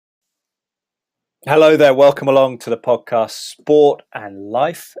Hello there, welcome along to the podcast Sport and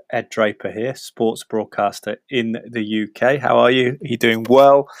Life. Ed Draper here, sports broadcaster in the UK. How are you? Are you doing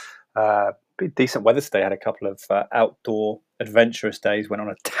well? Pretty decent weather today. Had a couple of outdoor adventurous days. Went on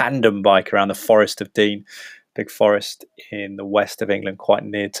a tandem bike around the Forest of Dean, big forest in the west of England, quite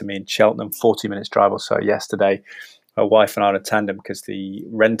near to me in Cheltenham, 40 minutes drive or so yesterday. My wife and I on a tandem because the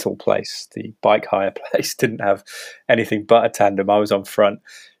rental place, the bike hire place, didn't have anything but a tandem. I was on front,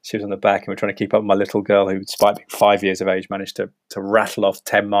 she was on the back, and we're trying to keep up with my little girl, who, despite being 5 years of age, managed to rattle off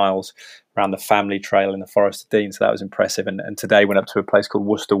 10 miles around the family trail in the Forest of Dean. So that was impressive. And today went up to a place called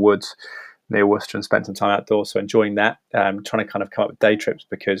Worcester Woods near Worcester and spent some time outdoors. So enjoying that, trying to kind of come up with day trips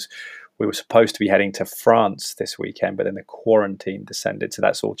because we were supposed to be heading to France this weekend, but then the quarantine descended, so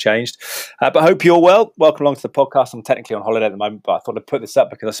that's all changed. But I hope you're well. Welcome along to the podcast. I'm technically on holiday at the moment, but I thought I'd put this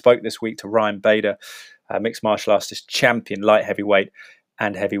up because I spoke this week to Ryan Bader, mixed martial artist champion, light heavyweight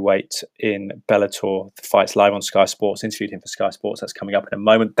and heavyweight in Bellator. The fight's live on Sky Sports. Interviewed him for Sky Sports. That's coming up in a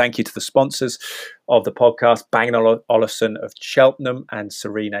moment. Thank you to the sponsors of the podcast, Bang & Olufsen of Cheltenham and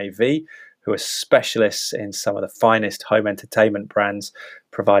Serene AV, who are specialists in some of the finest home entertainment brands,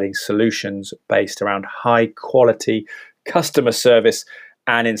 providing solutions based around high quality customer service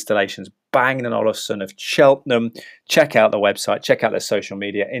and installations. Bang & Olufsen of Cheltenham. Check out the website, check out their social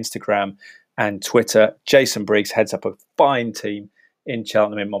media, Instagram and Twitter. Jason Briggs heads up a fine team in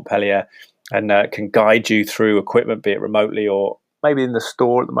Cheltenham, in Montpellier, and can guide you through equipment, be it remotely or maybe in the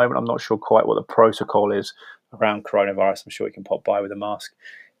store at the moment. I'm not sure quite what the protocol is around coronavirus. I'm sure you can pop by with a mask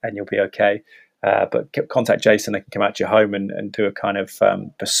and you'll be okay. But contact Jason. They can come out to your home and do a kind of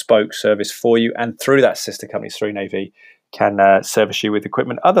bespoke service for you. And through that sister company, Serene AV, can service you with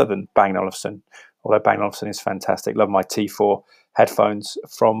equipment other than Bang & Olufsen. Although Bang & Olufsen is fantastic. Love my T4 headphones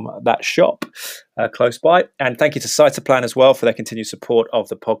from that shop close by. And thank you to Cytoplan as well for their continued support of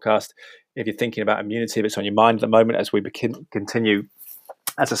the podcast. If you're thinking about immunity, if it's on your mind at the moment as we continue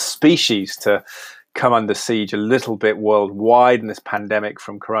as a species to come under siege a little bit worldwide in this pandemic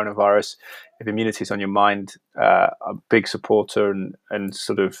from coronavirus, if immunity is on your mind, a big supporter and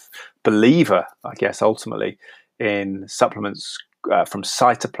sort of believer, I guess, ultimately, in supplements from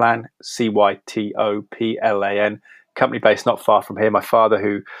Cytoplan, Cytoplan, company based not far from here. My father,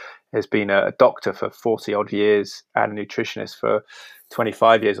 who has been a doctor for 40 odd years and a nutritionist for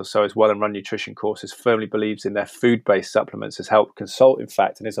 25 years or so as well, and run nutrition courses, firmly believes in their food-based supplements, has helped consult, in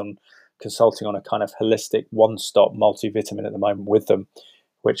fact, and is on consulting on a kind of holistic one-stop multivitamin at the moment with them,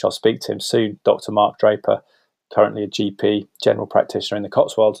 which I'll speak to him soon. Dr. Mark Draper, currently a GP, general practitioner in the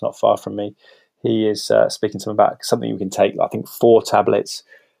Cotswolds, not far from me. He is speaking to him about something you can take, I think 4 tablets,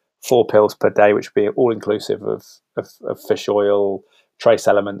 4 pills per day, which would be all inclusive of fish oil, trace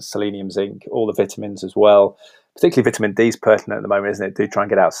elements, selenium, zinc, all the vitamins as well. Particularly vitamin D is pertinent at the moment, isn't it? Do try and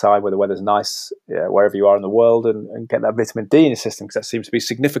get outside where the weather's nice, wherever you are in the world, and get that vitamin D in your system, because that seems to be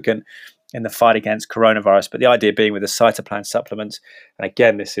significant in the fight against coronavirus. But the idea being with the Cytoplan supplements, and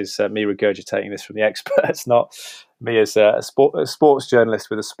again, this is me regurgitating this from the experts, not me as a sports journalist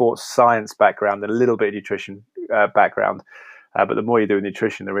with a sports science background and a little bit of nutrition background. But the more you do with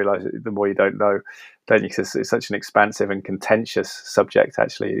nutrition, the more you don't know, don't you? Because it's such an expansive and contentious subject,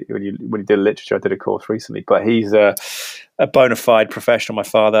 actually, when you do literature. I did a course recently, but he's a bona fide professional, my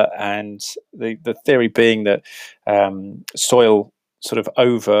father, and the theory being that soil sort of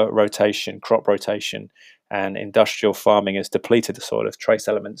over rotation, crop rotation, and industrial farming has depleted the soil of trace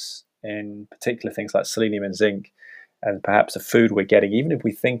elements, in particular things like selenium and zinc, and perhaps the food we're getting, even if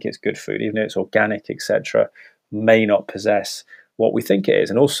we think it's good food, even if it's organic, etc., may not possess what we think it is.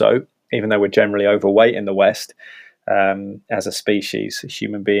 And also, even though we're generally overweight in the West, as a species,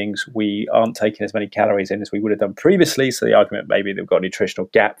 human beings, we aren't taking as many calories in as we would have done previously. So the argument may be that we've got a nutritional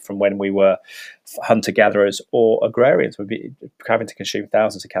gap from when we were hunter-gatherers or agrarians. We'd be having to consume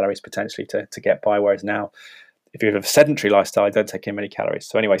thousands of calories potentially to get by, whereas now, if you have a sedentary lifestyle, you don't take in many calories.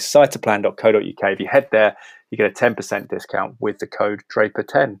 So anyway, cytoplan.co.uk. If you head there, you get a 10% discount with the code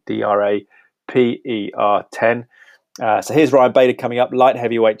DRAPER10, DRAPER10. So here's Ryan Bader coming up, light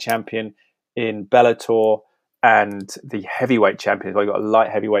heavyweight champion in Bellator, and the heavyweight champion. Well, you've got a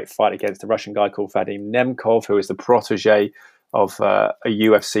light heavyweight fight against a Russian guy called Vadim Nemkov, who is the protege of a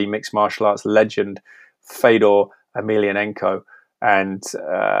UFC mixed martial arts legend, Fedor Emelianenko. And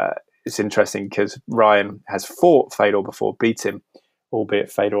it's interesting because Ryan has fought Fedor before, beat him,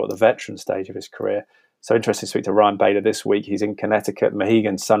 albeit Fedor at the veteran stage of his career. So interesting to speak to Ryan Bader this week. He's in Connecticut,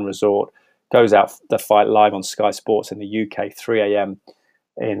 Mohegan Sun Resort. Goes out the fight live on Sky Sports in the UK, 3 a.m.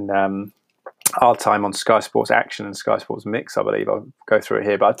 in our time on Sky Sports Action and Sky Sports Mix, I believe. I'll go through it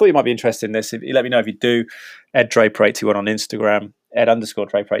here. But I thought you might be interested in this. If you let me know if you do. Ed Draper 81 on Instagram.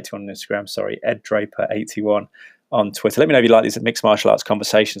 Ed_Draper81 on Instagram. Sorry, EdDraper81 on Twitter. Let me know if you like these mixed martial arts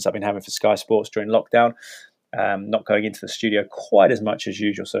conversations I've been having for Sky Sports during lockdown. Not going into the studio quite as much as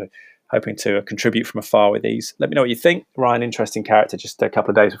usual, so hoping to contribute from afar with these. Let me know what you think. Ryan, interesting character, just a couple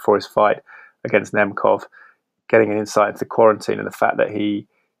of days before his fight against Nemkov, getting an insight into the quarantine and the fact that he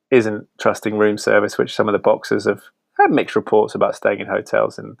isn't trusting room service, which some of the boxers have had mixed reports about staying in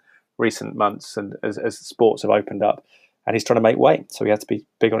hotels in recent months and as sports have opened up. And he's trying to make weight, so he had to be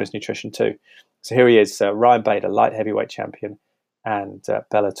big on his nutrition too. So here he is, Ryan Bader, light heavyweight champion and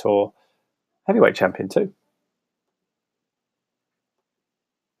Bellator heavyweight champion too.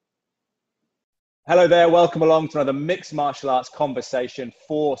 Hello there, welcome along to another mixed martial arts conversation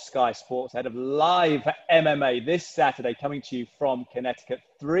for Sky Sports ahead of live MMA this Saturday, coming to you from Connecticut,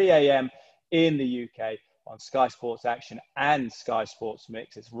 3 a.m. in the UK on Sky Sports Action and Sky Sports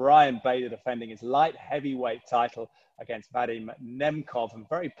Mix. It's Ryan Bader defending his light heavyweight title against Vadim Nemkov. I'm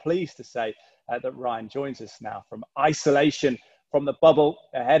very pleased to say that Ryan joins us now from isolation from the bubble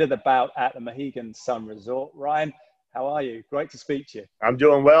ahead of the bout at the Mohegan Sun Resort. Ryan, how are you? Great to speak to you. I'm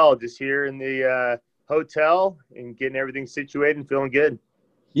doing well. Just here in the hotel and getting everything situated and feeling good.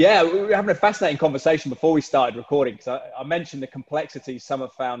 Yeah, we were having a fascinating conversation before we started recording because I mentioned the complexities some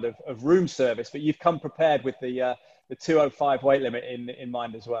have found of room service, but you've come prepared with the 205 weight limit in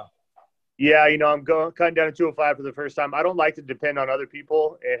mind as well. Yeah, I'm cutting down to 205 for the first time. I don't like to depend on other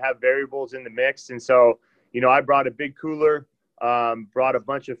people and have variables in the mix. And so, I brought a big cooler. Brought a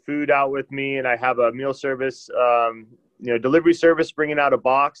bunch of food out with me, and I have a meal service, delivery service bringing out a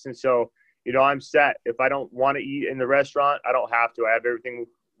box. And so, I'm set. If I don't want to eat in the restaurant, I don't have to. I have everything,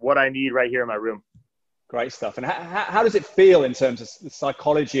 what I need right here in my room. Great stuff. And how does it feel in terms of the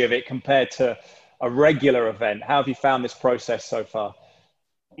psychology of it compared to a regular event? How have you found this process so far?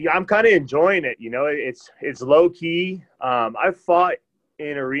 Yeah, I'm kind of enjoying it. It's low key. I've fought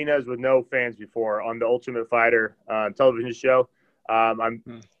in arenas with no fans before on the Ultimate Fighter television show.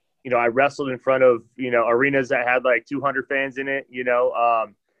 I wrestled in front of, arenas that had like 200 fans in it,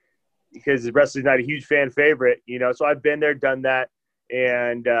 because wrestling's not a huge fan favorite, so I've been there, done that.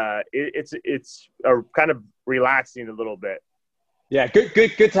 And it's kind of relaxing a little bit. Yeah. Good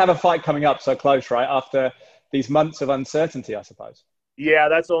to have a fight coming up so close, right? After these months of uncertainty, I suppose. Yeah,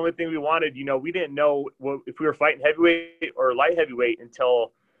 that's the only thing we wanted. We didn't know if we were fighting heavyweight or light heavyweight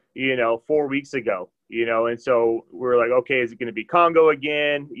until, 4 weeks ago, and so we're like, okay, is it going to be Congo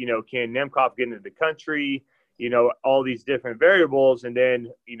again? Can Nemkov get into the country? All these different variables. And then,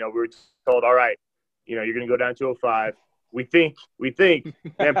 we were told, all right, you're going to go down to 205. We think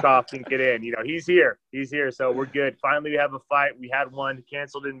Nemkov can get in. He's here. So we're good. Finally, we have a fight. We had one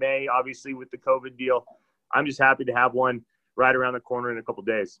canceled in May, obviously, with the COVID deal. I'm just happy to have one right around the corner in a couple of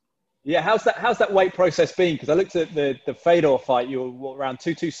days. Yeah, how's that weight process been? Because I looked at the Fedor fight, you were around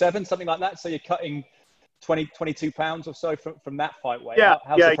 227, something like that. So you're cutting 22 pounds or so from that fight weight. Yeah,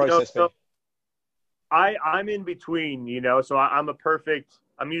 how's the process been? So I'm in between, so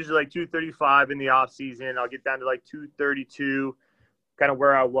I'm usually like 235 in the off season. I'll get down to like 232, kind of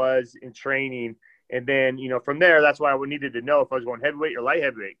where I was in training. And then, from there, that's why I needed to know if I was going heavyweight or light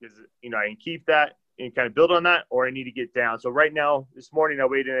heavyweight, because, I can keep that and kind of build on that, or I need to get down. So right now, this morning, I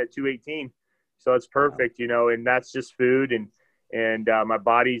weighed in at 218. So it's perfect, and that's just food. And my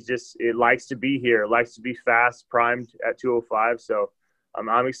body's it likes to be here. It likes to be fast, primed at 205. So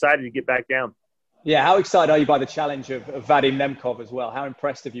I'm excited to get back down. Yeah. How excited are you by the challenge of Vadim Nemkov as well? How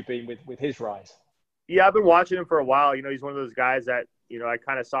impressed have you been with his rise? Yeah, I've been watching him for a while. He's one of those guys that, I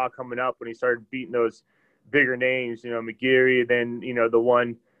kind of saw coming up when he started beating those bigger names, McGeary, then,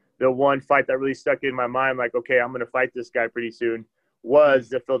 the one fight that really stuck in my mind, like, okay, I'm going to fight this guy pretty soon, was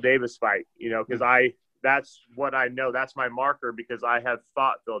the Phil Davis fight, because that's what I know. That's my marker, because I have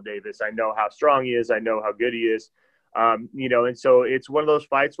fought Phil Davis. I know how strong he is. I know how good he is. And so it's one of those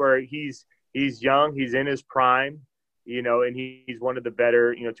fights where he's young, he's in his prime, and he's one of the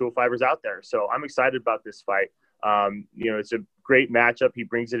better, 205ers out there. So I'm excited about this fight. It's a great matchup. He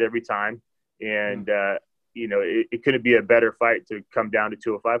brings it every time. And, it couldn't be a better fight to come down to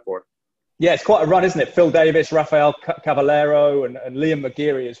 205 for. Yeah, it's quite a run, isn't it? Phil Davis, Rafael Cavallero, and Liam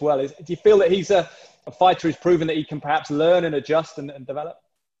McGeary as well. Do you feel that he's a fighter who's proven that he can perhaps learn and adjust and develop?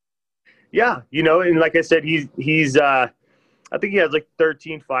 Yeah, and like I said, he's I think he has like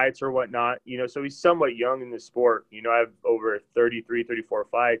 13 fights or whatnot, so he's somewhat young in the sport. I have over 33, 34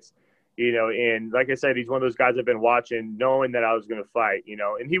 fights, and like I said, he's one of those guys I've been watching, knowing that I was going to fight,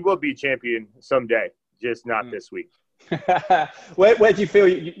 and he will be champion someday, just not this week. Where do you feel,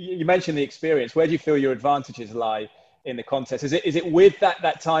 you mentioned the experience, where do you feel your advantages lie in the contest? Is it with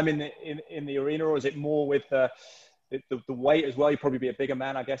that time in the arena, or is it more with the weight as well? You'd probably be a bigger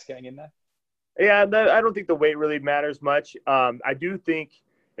man, I guess, getting in there. Yeah, I don't think the weight really matters much. I do think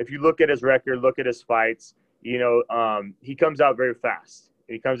if you look at his record, look at his fights, he comes out very fast.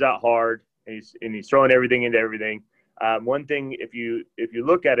 He comes out hard, and he's throwing everything into everything. One thing, if you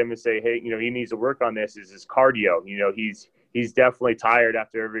look at him and say, hey, he needs to work on this, is his cardio. He's definitely tired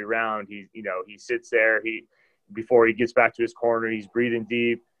after every round. He sits there. Before he gets back to his corner, he's breathing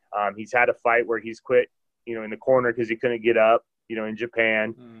deep. He's had a fight where he's quit, in the corner because he couldn't get up. In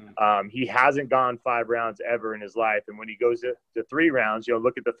Japan, he hasn't gone 5 rounds ever in his life. And when he goes to 3 rounds,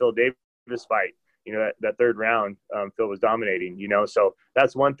 look at the Phil Davis fight. That 3rd round, Phil was dominating. So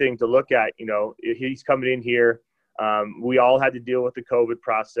that's one thing to look at. He's coming in here. We all had to deal with the COVID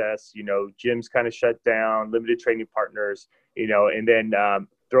process. Gyms kind of shut down, limited training partners. And then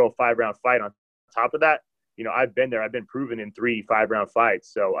throw a 5-round fight on top of that. I've been there. I've been proven in 3 5-round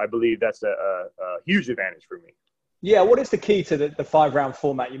fights. So I believe that's a huge advantage for me. Yeah, what is the key to the 5-round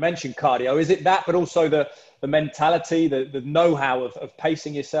format? You mentioned cardio. Is it that, but also the mentality, the know-how of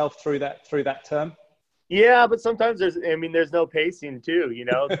pacing yourself through that term? Yeah, but sometimes there's no pacing too.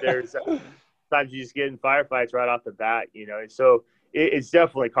 There's sometimes you just get in firefights right off the bat. So it's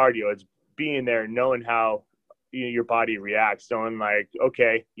definitely cardio. It's being there, knowing how your body reacts, knowing like,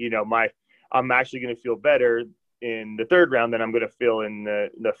 okay, I'm actually going to feel better in the 3rd round than I'm going to feel in the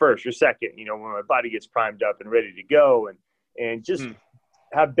 1st or 2nd, when my body gets primed up and ready to go, and just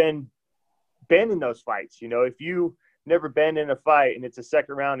have been in those fights. If you never been in a fight and it's a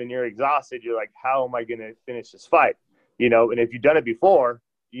 2nd round and you're exhausted, you're like, how am I going to finish this fight? And if you've done it before,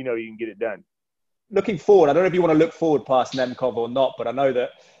 you can get it done. Looking forward, I don't know if you want to look forward past Nemkov or not, but I know that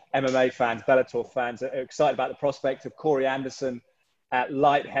MMA fans, Bellator fans are excited about the prospect of Corey Anderson at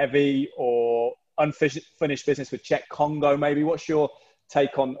light heavy or unfinished business with Czech Congo, maybe. What's your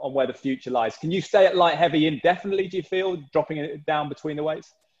take on where the future lies? Can you stay at light heavy indefinitely, do you feel, dropping it down between the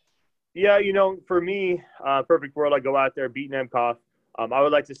weights? Yeah, for me, perfect world, I go out there, beat Nemkov. I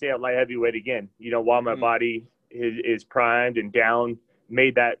would like to stay at light heavyweight again, while my body is primed and down,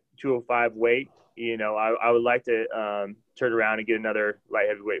 made that 205 weight. I would like to turn around and get another light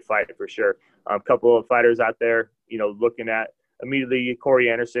heavyweight fight for sure. A couple of fighters out there, looking at immediately Corey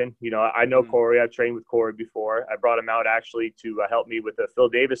Anderson. I know Corey. I've trained with Corey before. I brought him out actually to help me with the Phil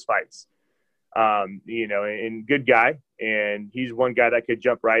Davis fights. And good guy. And he's one guy that could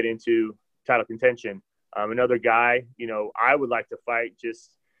jump right into title contention. Another guy, I would like to fight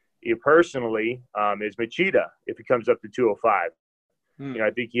just personally is Machida if he comes up to 205.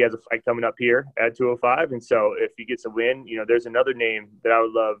 I think he has a fight coming up here at 205. And so if he gets a win, there's another name that I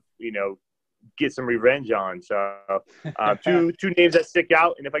would love, get some revenge on. So two names that stick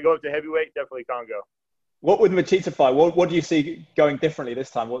out. And if I go up to heavyweight, definitely Congo. What would Machida fight? What do you see going differently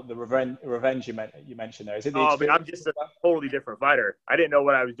this time? What the revenge you mentioned there? Is it the I'm just a totally different fighter. I didn't know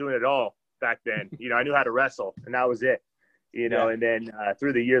what I was doing at all back then. I knew how to wrestle, and that was it. And then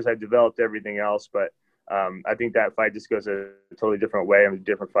through the years, I've developed everything else. But I think that fight just goes a totally different way. I'm a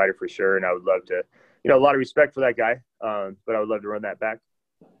different fighter for sure, and I would love to, a lot of respect for that guy. But I would love to run that back.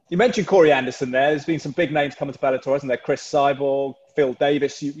 You mentioned Corey Anderson there. There's been some big names coming to Bellator, hasn't there? Chris Cyborg, Phil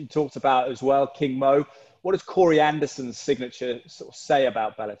Davis, you talked about as well, King Mo. What does Corey Anderson's signature sort of say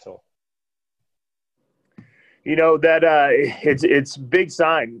about Bellator? It's big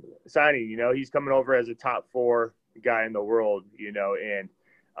signing. He's coming over as a top 4 guy in the world.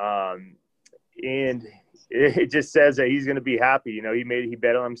 And it just says that he's going to be happy. He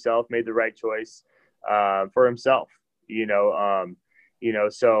bet on himself, made the right choice for himself.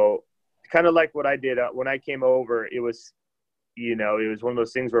 So kind of like what I did when I came over. It was one of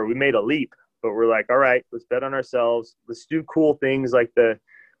those things where we made a leap. But we're like, all right, let's bet on ourselves. Let's do cool things like the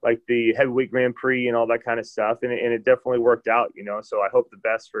heavyweight Grand Prix and all that kind of stuff. And it definitely worked out, So I hope the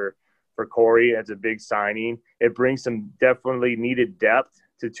best for Corey as a big signing. It brings some definitely needed depth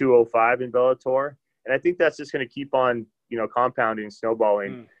to 205 in Bellator. And I think that's just going to keep on, compounding,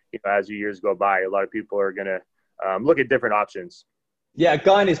 snowballing, as the years go by. A lot of people are going to look at different options. Yeah, a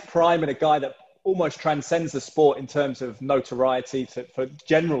guy in his prime and a guy that almost transcends the sport in terms of notoriety for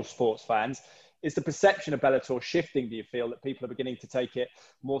general sports fans. Is the perception of Bellator shifting, do you feel, that people are beginning to take it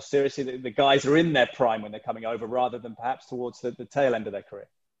more seriously, that the guys are in their prime when they're coming over rather than perhaps towards the tail end of their career?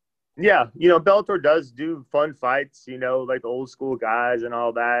 Yeah, Bellator does do fun fights, like the old school guys and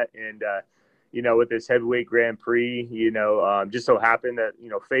all that. And, with this heavyweight Grand Prix, just so happened that,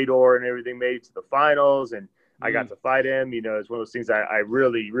 Fedor and everything made it to the finals. And I got to fight him. It's one of those things I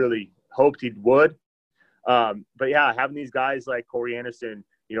really, really hoped he would. But yeah, having these guys like Corey Anderson,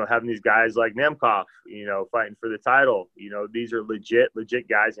 having these guys like Nemkov, fighting for the title, these are legit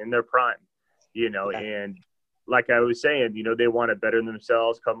guys in their prime, and like I was saying, they want to better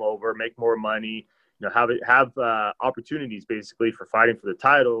themselves, come over, make more money, have opportunities basically for fighting for the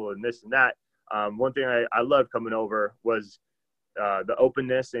title and this and that. One thing I loved coming over was the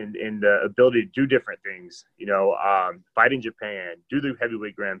openness and the ability to do different things, fight in Japan, do the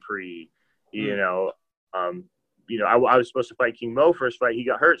heavyweight Grand Prix, I was supposed to fight King Mo first fight. He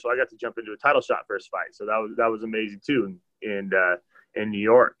got hurt, so I got to jump into a title shot first fight. So that was amazing too. And in New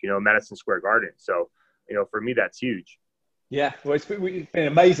York, Madison Square Garden. So, for me, that's huge. Yeah, well, it's been an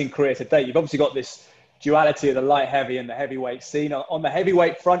amazing career to date. You've obviously got this duality of the light heavy and the heavyweight scene. On the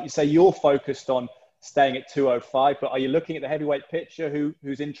heavyweight front, you say you're focused on staying at 205, but are you looking at the heavyweight picture?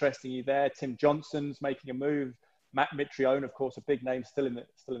 Who's interesting you there? Tim Johnson's making a move. Matt Mitrione, of course, a big name still in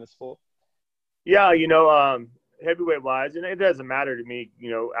the sport. Yeah, heavyweight wise, and it doesn't matter to me.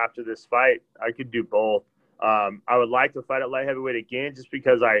 After this fight, I could do both. I would like to fight at light heavyweight again, just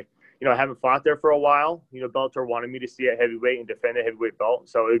because I haven't fought there for a while. Bellator wanted me to stay at heavyweight and defend the heavyweight belt,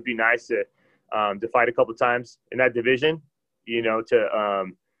 so it would be nice to fight a couple times in that division.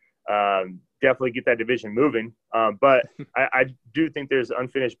 To definitely get that division moving. But I do think there's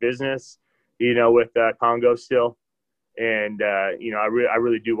unfinished business, with Congo still, and I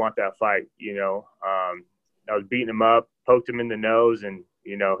really do want that fight. I was beating him up, poked him in the nose, and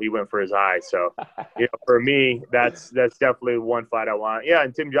he went for his eye. So, for me, that's definitely one fight I want. Yeah,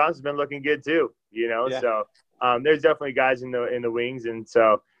 and Tim Johnson's been looking good too. Yeah. So there's definitely guys in the wings, and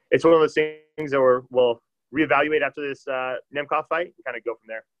so it's one of those things that we'll reevaluate after this Nemkov fight and kind of go from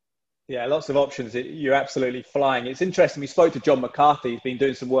there. Yeah, lots of options. You're absolutely flying. It's interesting. We spoke to John McCarthy. He's been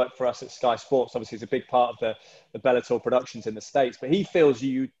doing some work for us at Sky Sports. Obviously, he's a big part of the Bellator productions in the States, but he feels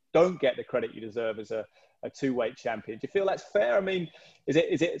you don't get the credit you deserve as a two-weight champion. Do you feel that's fair? I mean, is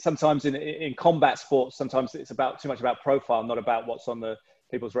it sometimes in combat sports, sometimes it's too much about profile, not about what's on the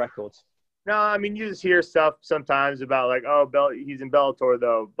people's records? No, I mean, you just hear stuff sometimes about like, oh, he's in Bellator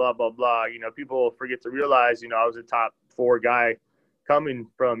though, blah, blah, blah. People forget to realize, I was a top 4 guy coming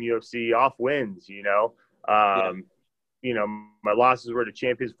from UFC off wins, my losses were to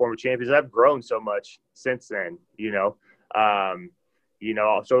champions, former champions. I've grown so much since then,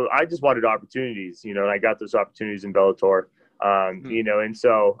 so I just wanted opportunities, and I got those opportunities in Bellator, and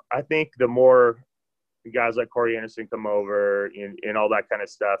so I think the more guys like Corey Anderson come over and all that kind of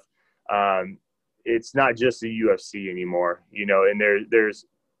stuff, it's not just the UFC anymore, and there's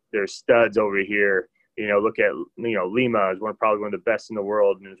studs over here. Look at, Lima is probably one of the best in the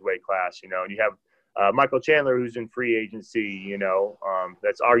world in his weight class, and you have Michael Chandler, who's in free agency,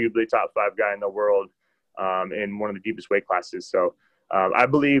 that's arguably top 5 guy in the world, in one of the deepest weight classes. So I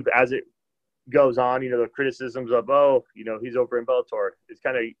believe as it goes on, the criticisms of, he's over in Bellator, it's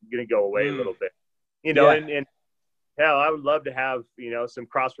kind of going to go away a little bit, and hell, I would love to have, some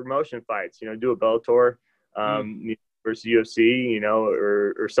cross promotion fights, do a Bellator, versus UFC,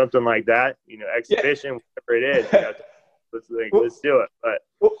 or something like that, exhibition, whatever it is. Let's do it. But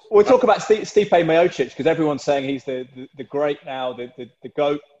we'll talk about Stipe Miocic, because everyone's saying he's the great now, the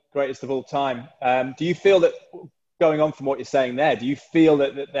GOAT, greatest of all time. Do you feel that, going on from what you're saying there, do you feel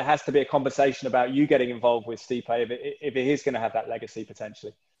that there has to be a conversation about you getting involved with Stipe if it is going to have that legacy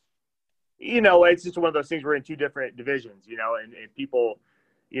potentially? It's just one of those things. We're in 2 different divisions, and people,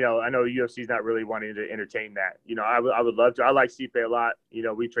 I know UFC's not really wanting to entertain that. I would love to. I like Stipe a lot.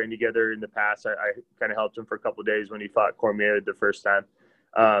 We trained together in the past. I kind of helped him for a couple of days when he fought Cormier the first time.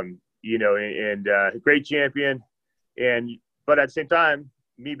 Great champion. But at the same time,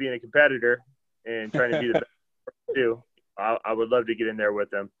 me being a competitor and trying to be the best too, I would love to get in there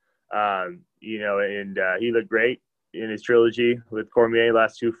with him. He looked great in his trilogy with Cormier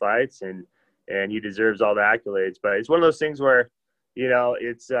last 2 fights, and he deserves all the accolades. But it's one of those things where,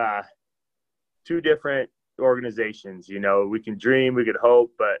 it's 2 different organizations. We can dream, we could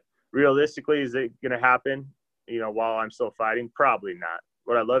hope, but realistically, is it going to happen, while I'm still fighting? Probably not.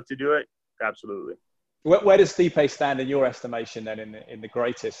 Would I love to do it? Absolutely. Where does Stipe stand in your estimation then in the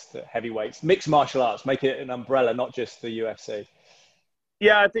greatest heavyweights? Mixed martial arts, make it an umbrella, not just the UFC.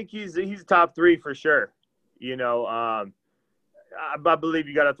 Yeah, I think he's top 3 for sure. I believe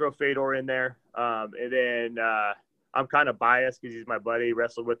you got to throw Fedor in there. And then I'm kind of biased because he's my buddy,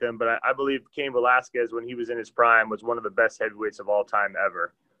 wrestled with him. But I believe Cain Velasquez, when he was in his prime, was one of the best heavyweights of all time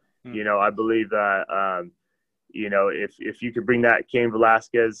ever. I believe that, if you could bring that Cain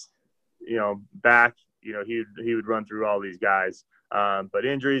Velasquez, back, he would run through all these guys. But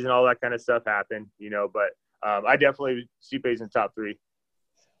injuries and all that kind of stuff happen, but I definitely Stipe's in top 3.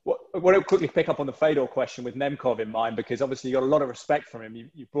 I want to quickly pick up on the Fedor question with Nemkov in mind, because obviously you got a lot of respect from him.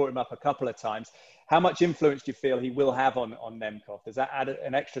 You brought him up a couple of times. How much influence do you feel he will have on Nemkov? Does that add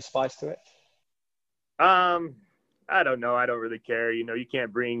an extra spice to it? I don't know. I don't really care. You know, you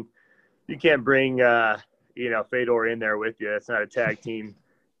can't bring Fedor in there with you. It's not a tag team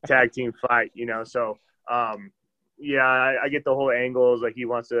fight, you know. So, yeah, I get the whole angles. Like he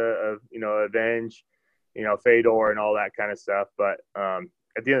wants to, avenge, Fedor and all that kind of stuff. But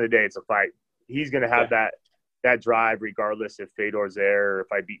at the end of the day, it's a fight. He's going to have that drive regardless if Fedor's there or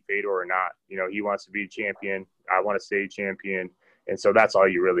if I beat Fedor or not. You know, he wants to be a champion. I want to stay champion. And so that's all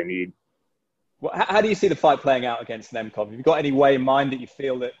you really need. Well, how do you see the fight playing out against Nemkov? Have you got any way in mind that you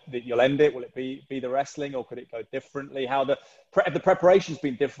feel that you'll end it? Will it be the wrestling, or could it go differently? How the preparation's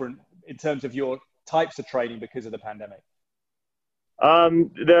been different in terms of your types of training because of the pandemic?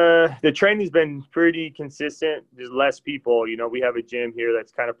 The training's been pretty consistent. There's less people. You know, we have a gym here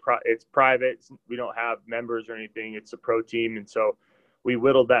that's kind of it's private. We don't have members or anything. It's a pro team, and so we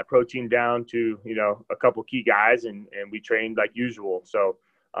whittled that pro team down to a couple key guys, and we trained like usual. So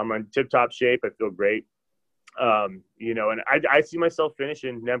I'm in tip-top shape. I feel great. And I see myself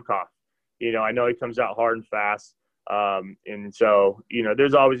finishing Nemkov. I know he comes out hard and fast. And so,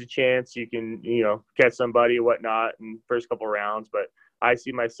 there's always a chance you can, catch somebody or whatnot in the first couple of rounds. But I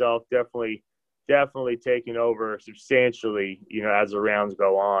see myself definitely taking over substantially, as the rounds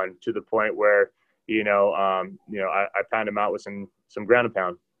go on, to the point where, I pound him out with some ground and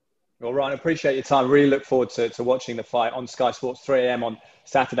pound. Well, Ryan, I appreciate your time. Really look forward to watching the fight on Sky Sports 3 a.m. on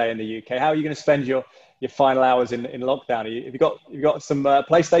Saturday in the UK. How are you going to spend your final hours in lockdown? Have you got some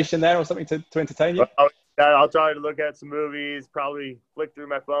PlayStation there or something to entertain you? Well, I'll try to look at some movies, probably flick through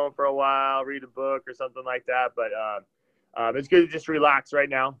my phone for a while, read a book or something like that. But it's good to just relax right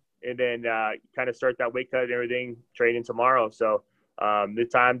now and then kind of start that weight cut and everything training tomorrow. So the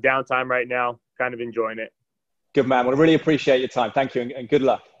downtime right now, kind of enjoying it. Good man. Well, I really appreciate your time. Thank you and good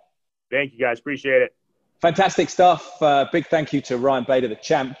luck. Thank you, guys. Appreciate it. Fantastic stuff. Big thank you to Ryan Bader, the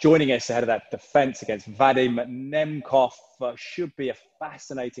champ, joining us ahead of that defense against Vadim Nemkov. Should be a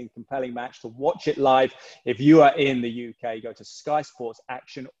fascinating, compelling match to watch it live. If you are in the UK, go to Sky Sports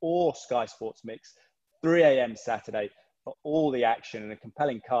Action or Sky Sports Mix, 3 a.m. Saturday for all the action and a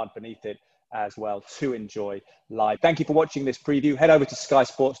compelling card beneath it as well to enjoy live. Thank you for watching this preview. Head over to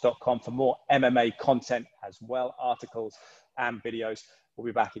skysports.com for more MMA content as well, articles and videos. We'll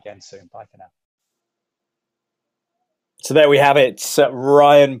be back again soon. Bye for now. So there we have it.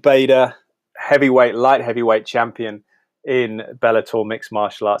 Ryan Bader, light heavyweight champion in Bellator mixed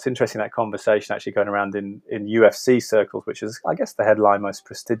martial arts. Interesting that conversation actually going around in UFC circles, which is, I guess, the headline most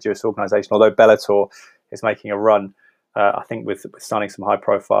prestigious organization. Although Bellator is making a run, I think, with signing some high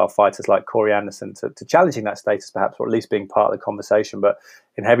profile fighters like Corey Anderson to challenging that status perhaps, or at least being part of the conversation. But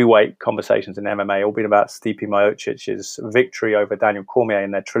in heavyweight conversations in MMA, all been about Stipe Miocic's victory over Daniel Cormier in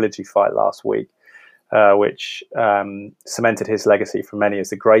their trilogy fight last week. Which cemented his legacy for many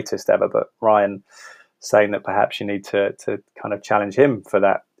as the greatest ever. But Ryan saying that perhaps you need to kind of challenge him for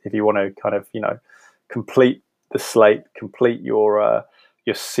that if you want to kind of, complete the slate, complete your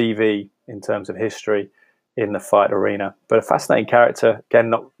CV in terms of history in the fight arena. But a fascinating character, again,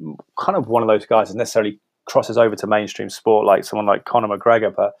 not kind of one of those guys that necessarily crosses over to mainstream sport like someone like Conor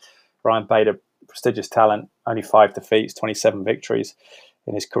McGregor, but Ryan Bader, prestigious talent, only 5 defeats, 27 victories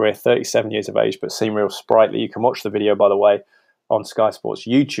in his career, 37 years of age, but seem real sprightly. You can watch the video, by the way, on Sky Sports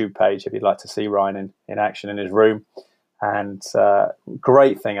YouTube page if you'd like to see Ryan in action in his room. And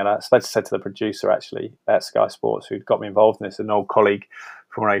great thing, and I supposed to say to the producer actually at Sky Sports who got me involved in this, an old colleague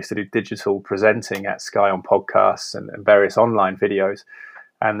from when I used to do digital presenting at Sky on podcasts and various online videos.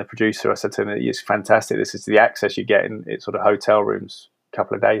 And the producer, I said to him, it's fantastic. This is the access you get in sort of hotel rooms a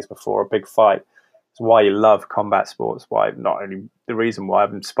couple of days before a big fight. It's why you love combat sports. Why not only the reason why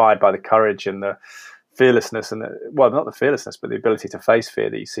I'm inspired by the courage and the fearlessness and not the fearlessness, but the ability to face fear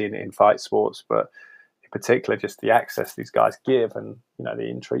that you see in fight sports. But in particular, just the access these guys give and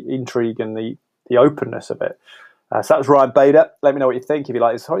the intrigue and the openness of it. So that was Ryan Bader. Let me know what you think. If you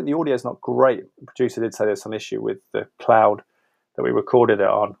like, sorry, the audio is not great. The producer did say there's some issue with the cloud that we recorded it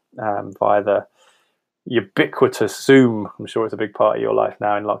on via the ubiquitous Zoom. I'm sure it's a big part of your life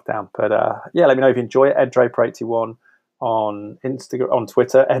now in lockdown. But let me know if you enjoy it. Ed Draper81 on Instagram, on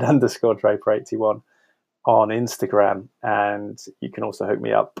Twitter, Ed_Draper81 on Instagram. And you can also hook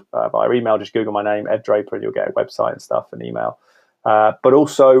me up via email. Just Google my name, Ed Draper, and you'll get a website and stuff and email. But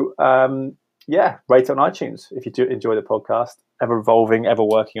also, rate it on iTunes if you do enjoy the podcast. Ever evolving, ever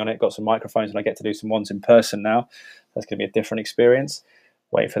working on it. Got some microphones and I get to do some ones in person now. That's going to be a different experience.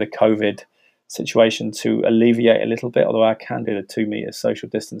 Waiting for the COVID situation to alleviate a little bit, although I can do the 2 meters social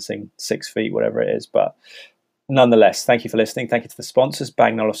distancing, 6 feet, whatever it is. But nonetheless, thank you for listening. Thank you to the sponsors,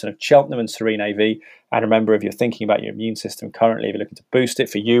 Bang & Olufsen of Cheltenham and Serene AV. And remember, if you're thinking about your immune system currently, if you're looking to boost it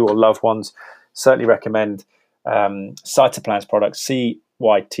for you or loved ones, certainly recommend Cytoplan's product, Cytoplan.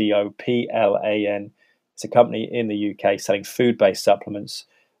 It's a company in the UK selling food-based supplements,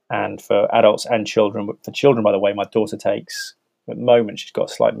 and for adults and children. For children, by the way, my daughter takes, at the moment, she's got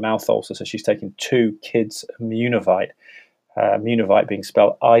a slight mouth ulcer, so she's taking 2 Kids Immunovite. Immunovite being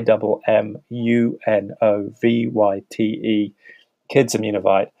spelled IMMUNOVYTE, Kids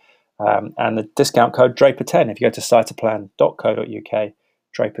Immunovite. And the discount code Draper10. If you go to cytoplan.co.uk,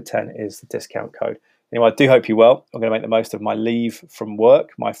 Draper10 is the discount code. Anyway, I do hope you're well. I'm going to make the most of my leave from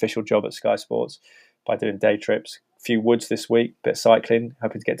work, my official job at Sky Sports, by doing day trips. A few woods this week, bit of cycling,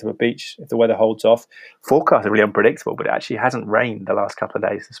 hoping to get to a beach if the weather holds off. Forecasts are really unpredictable, but it actually hasn't rained the last couple of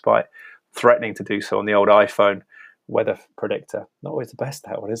days, despite threatening to do so on the old iPhone weather predictor. Not always the best,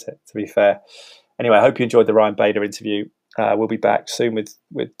 that one, is it, to be fair? Anyway, I hope you enjoyed the Ryan Bader interview. We'll be back soon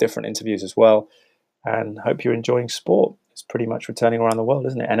with different interviews as well, and hope you're enjoying sport. It's pretty much returning around the world,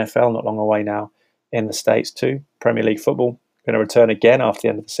 isn't it? NFL not long away now in the States too. Premier League football going to return again after the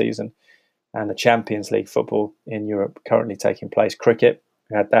end of the season, and the Champions League football in Europe currently taking place. Cricket,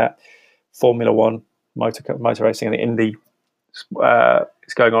 we had that. Formula One, motor racing, and the Indy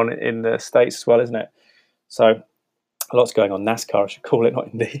is going on in the States as well, isn't it? So lots going on. NASCAR, I should call it, not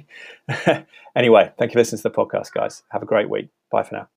Indy. Anyway, thank you for listening to the podcast, guys. Have a great week. Bye for now.